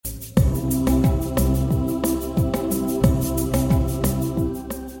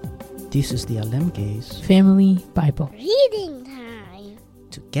This is the Alemge's Family Bible. Reading time.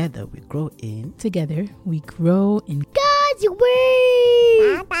 Together we grow in Together we grow in God's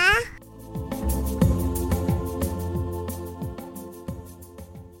Word. Papa.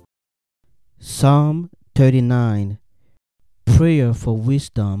 Psalm 39. Prayer for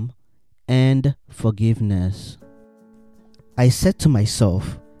wisdom and forgiveness. I said to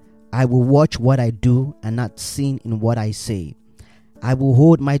myself, I will watch what I do and not sin in what I say. I will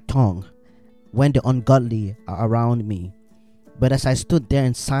hold my tongue when the ungodly are around me. But as I stood there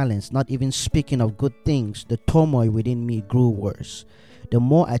in silence, not even speaking of good things, the turmoil within me grew worse. The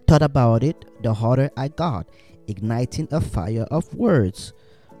more I thought about it, the harder I got, igniting a fire of words.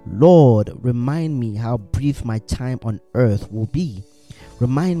 Lord, remind me how brief my time on earth will be.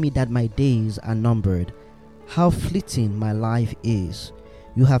 Remind me that my days are numbered, how fleeting my life is.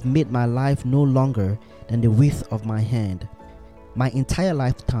 You have made my life no longer than the width of my hand. My entire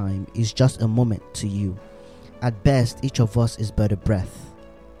lifetime is just a moment to you. At best, each of us is but a breath.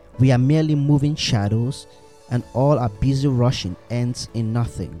 We are merely moving shadows, and all our busy rushing ends in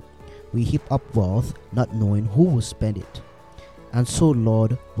nothing. We heap up wealth, not knowing who will spend it. And so,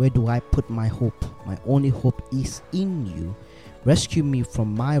 Lord, where do I put my hope? My only hope is in you. Rescue me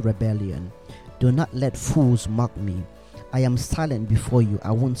from my rebellion. Do not let fools mock me. I am silent before you.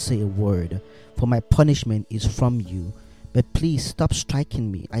 I won't say a word, for my punishment is from you. But please stop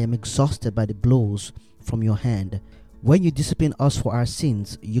striking me. I am exhausted by the blows from your hand. When you discipline us for our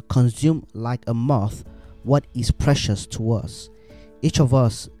sins, you consume like a moth what is precious to us. Each of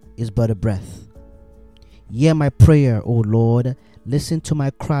us is but a breath. Hear my prayer, O Lord. Listen to my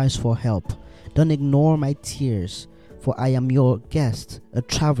cries for help. Don't ignore my tears, for I am your guest, a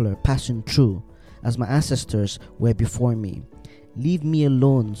traveler passing through, as my ancestors were before me. Leave me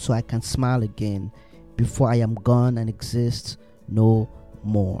alone so I can smile again before I am gone and exist no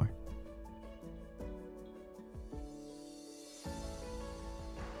more.